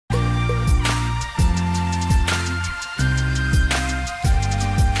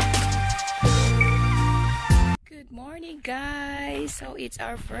guys, so it's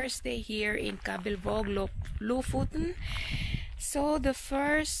our first day here in Kabilvåg, Lofoten. So the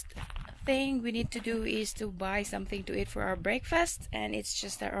first thing we need to do is to buy something to eat for our breakfast, and it's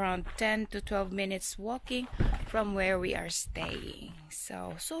just around 10 to 12 minutes walking from where we are staying.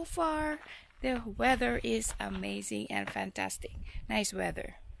 So far the weather is amazing and fantastic. Nice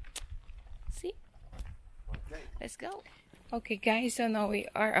weather. See? Okay. Let's go. Okay guys, so now we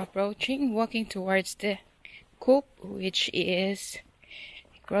are walking towards the Coop, which is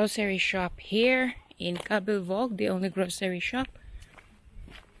a grocery shop here in Kabilvåg, the only grocery shop.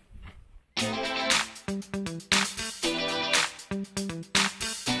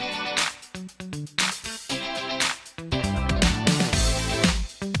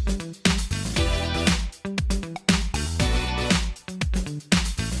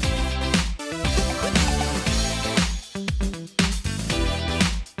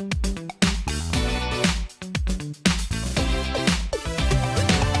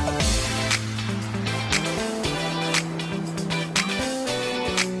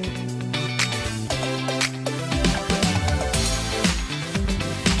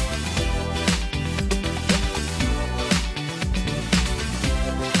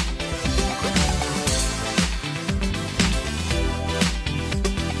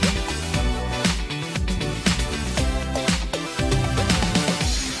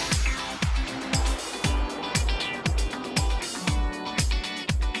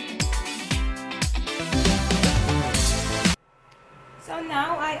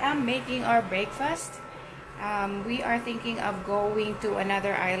 Now I am making our breakfast. We are thinking of going to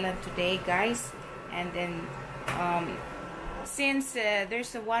another island today, guys, and then since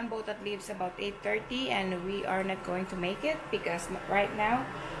there's one boat that leaves about 8:30 and we are not going to make it because right now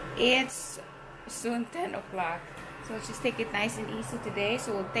it's soon 10 o'clock, so let's just take it nice and easy today.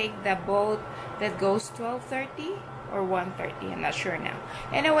 So we'll take the boat that goes 12:30 or 1:30, I'm not sure now.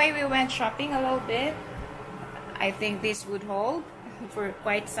 Anyway, we went shopping a little bit. I think this would hold for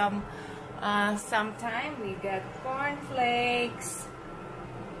quite some time. We got cornflakes,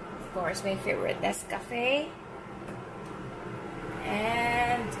 of course my favorite Nescafe,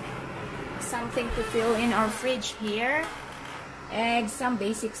 and something to fill in our fridge here, eggs, some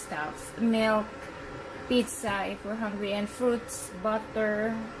basic stuff, milk, pizza if we're hungry, and fruits,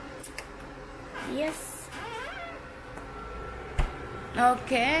 butter. Yes.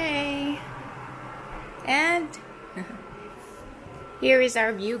 Okay. And here is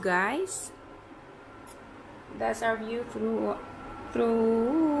our view, guys. That's our view through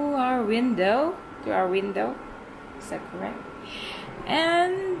our window. Is that correct?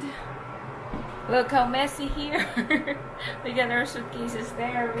 And look how messy here. We got our suitcases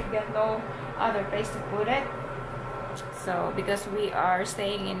there. We got no other place to put it. So because we are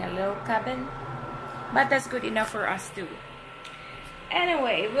staying in a little cabin, but that's good enough for us too.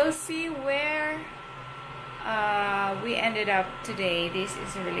 Anyway, we'll see where we ended up today. This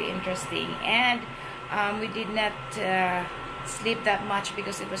is really interesting, and we did not sleep that much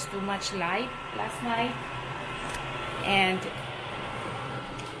because it was too much light last night, and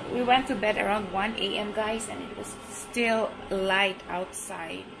we went to bed around 1 AM guys, and it was still light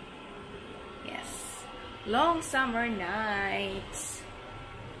outside. Yes, long summer nights.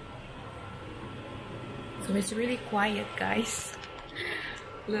 So it's really quiet, guys.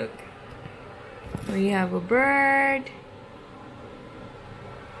 Look, we have a bird.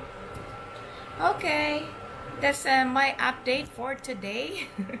 Okay, that's my update for today.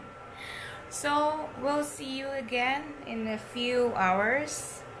 So we'll see you again in a few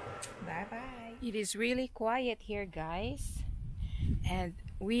hours. Bye bye. It is really quiet here, guys, and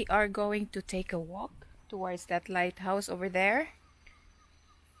we are going to take a walk towards that lighthouse over there.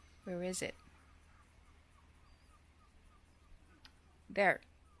 Where is it? There.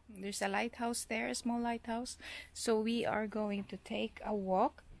 There's a lighthouse there, a small lighthouse. So we are going to take a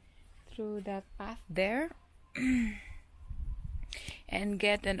walk through that path there and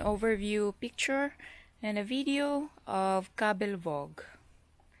get an overview picture and a video of Kabilvåg.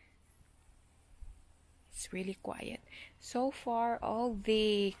 It's really quiet. So far all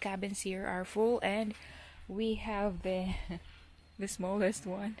the cabins here are full, and we have the smallest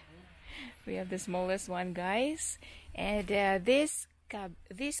one. We have the smallest one, guys, and these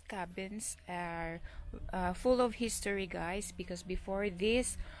cabins are full of history, guys, because before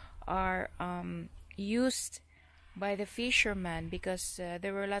these are used by the fishermen, because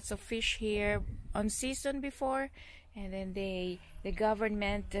there were lots of fish here on season before, and then the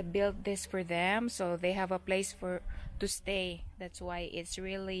government built this for them, so they have a place to stay. That's why it's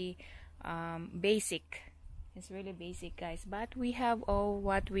really basic It's really basic, guys, but we have all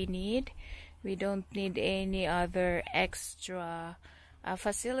what we need. We don't need any other extra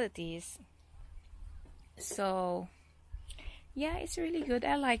facilities. So yeah, it's really good.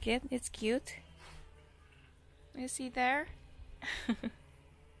 I like it. It's cute. You see there?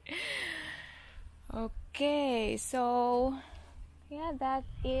 Okay, so yeah, that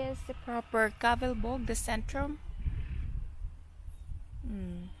is the proper Kavelbog, the centrum.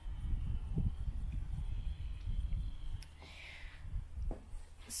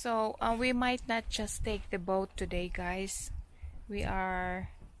 So we might not just take the boat today, guys. We are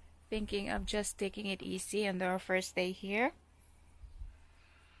thinking of just taking it easy on our first day here.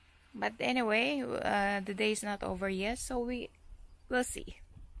 But anyway, the day is not over yet, so we'll see.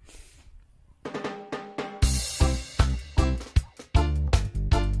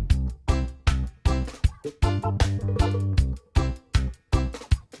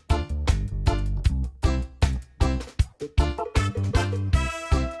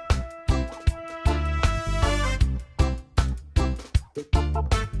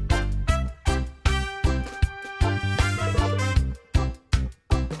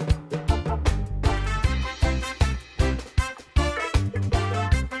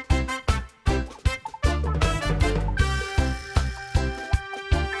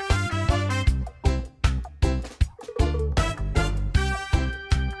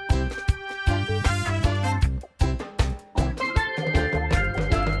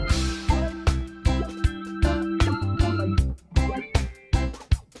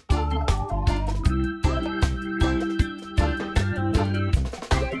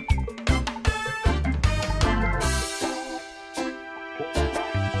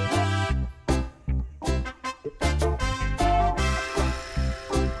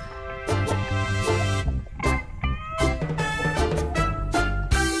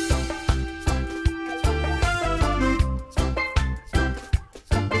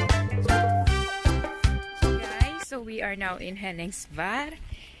 We are now in Henningsvær,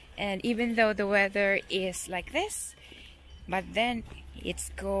 and even though the weather is like this, but then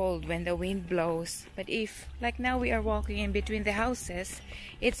it's cold when the wind blows. But if, like now, we are walking in between the houses,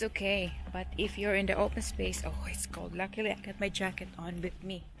 it's okay. But if you're in the open space, oh, it's cold. Luckily, I got my jacket on with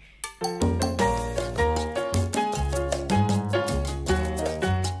me.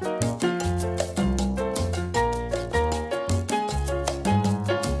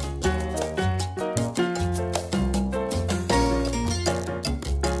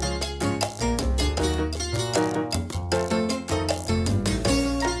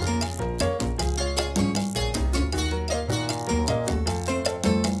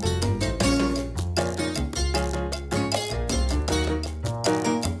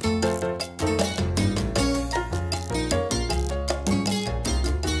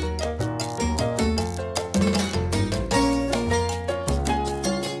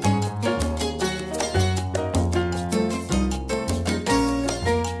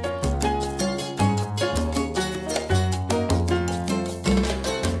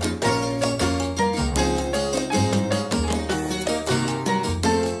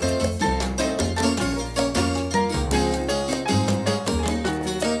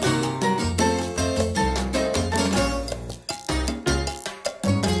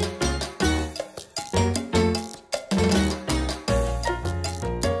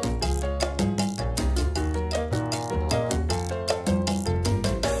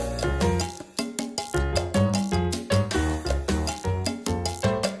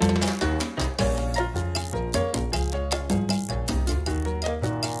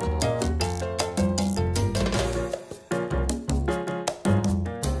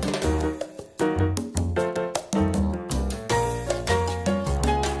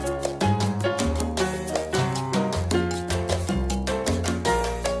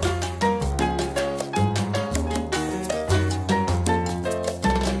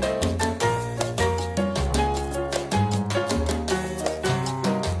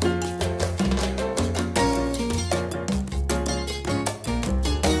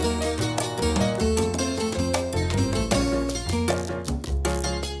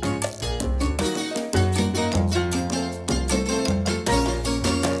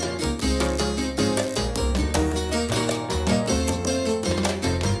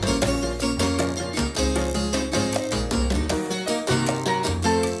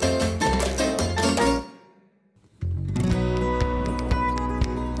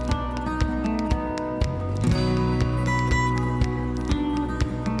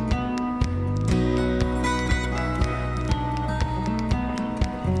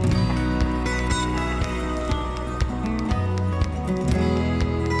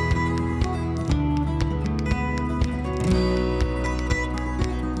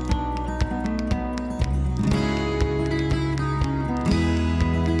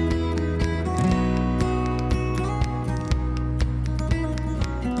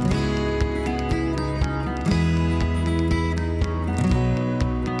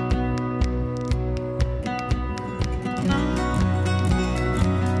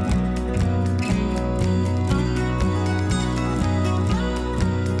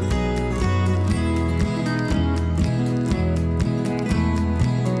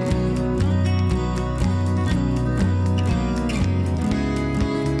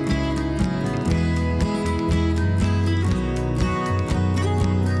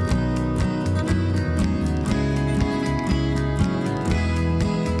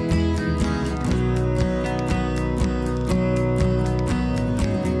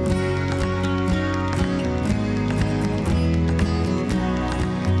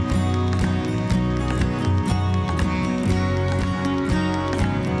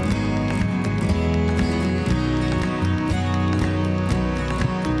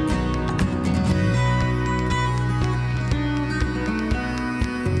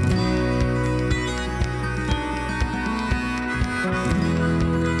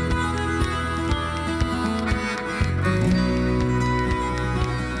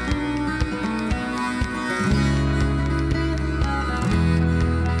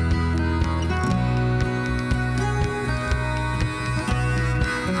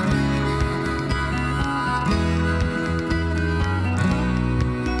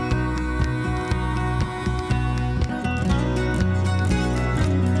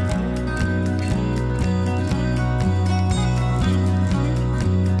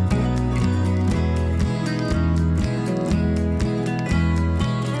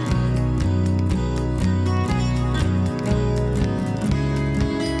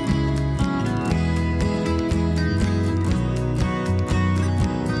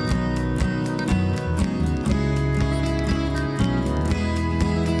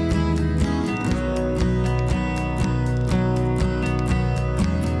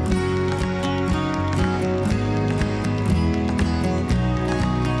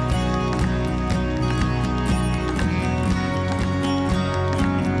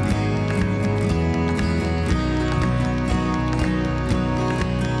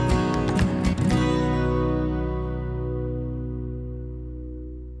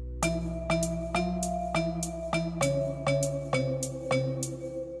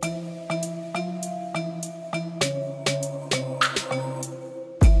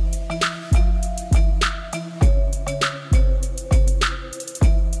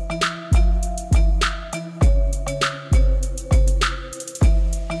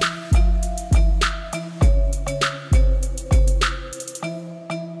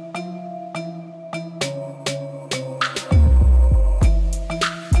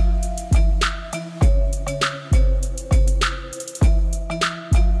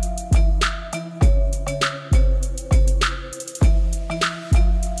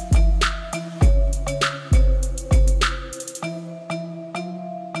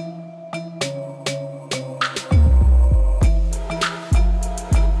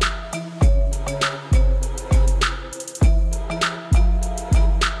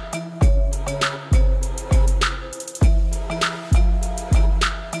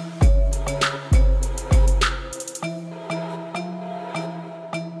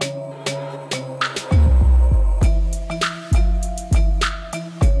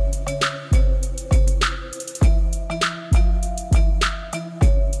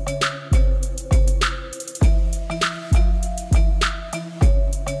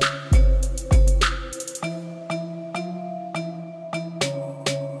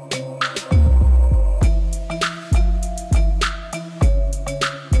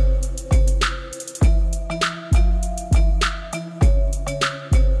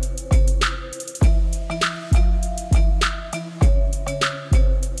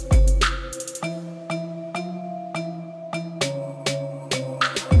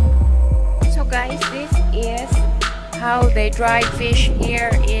 they dry fish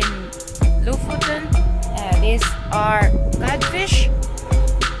here in Lofoten. These are codfish.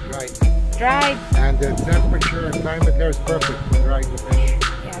 Dried. And the temperature and climate there is perfect for drying the fish.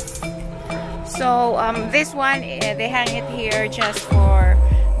 Yes. So this one, they hang it here just for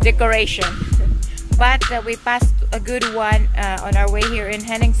decoration. But we passed a good one on our way here in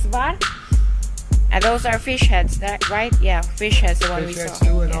Henningsvær. And those are fish heads, right? Yeah, fish heads, the one we saw.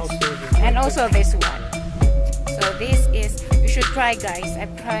 Too, and also this one. So this is, you should try, guys.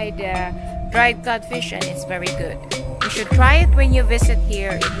 I've tried dried codfish and it's very good. You should try it when you visit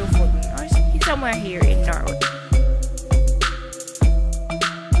here in Lofoten or somewhere here in Norway.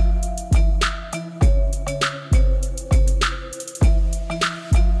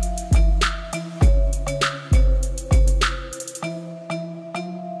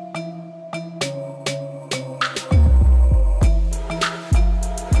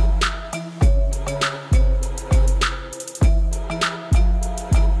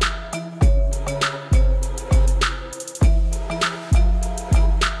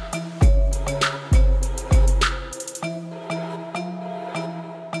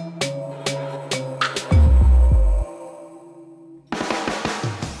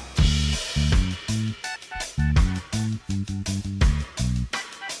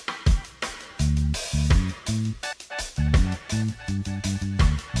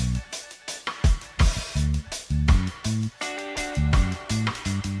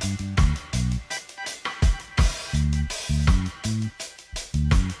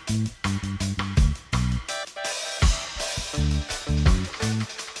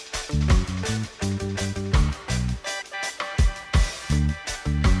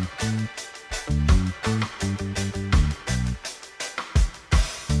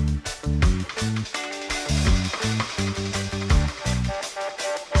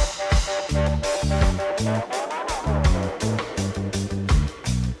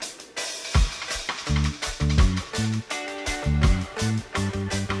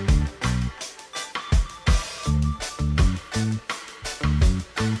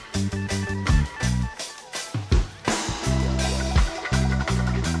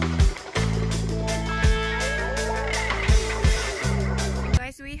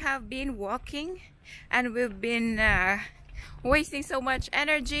 Have been walking and we've been wasting so much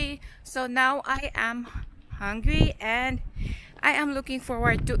energy, so now I am hungry and I am looking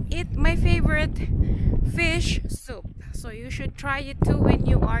forward to eat my favorite fish soup. So you should try it too when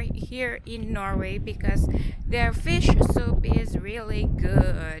you are here in Norway, because their fish soup is really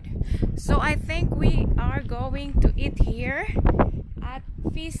good. So I think we are going to eat here at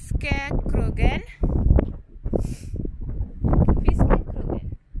Fiskekrogen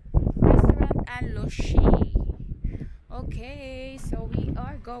and Loshi. Okay, so we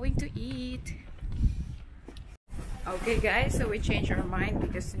are going to eat. Okay guys, so we changed our mind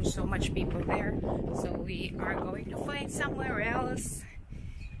because there's so much people there, so we are going to find somewhere else,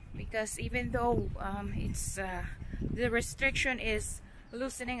 because even though it's the restriction is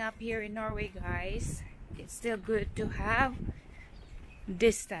loosening up here in Norway, guys, it's still good to have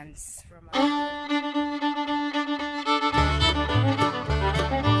distance from us.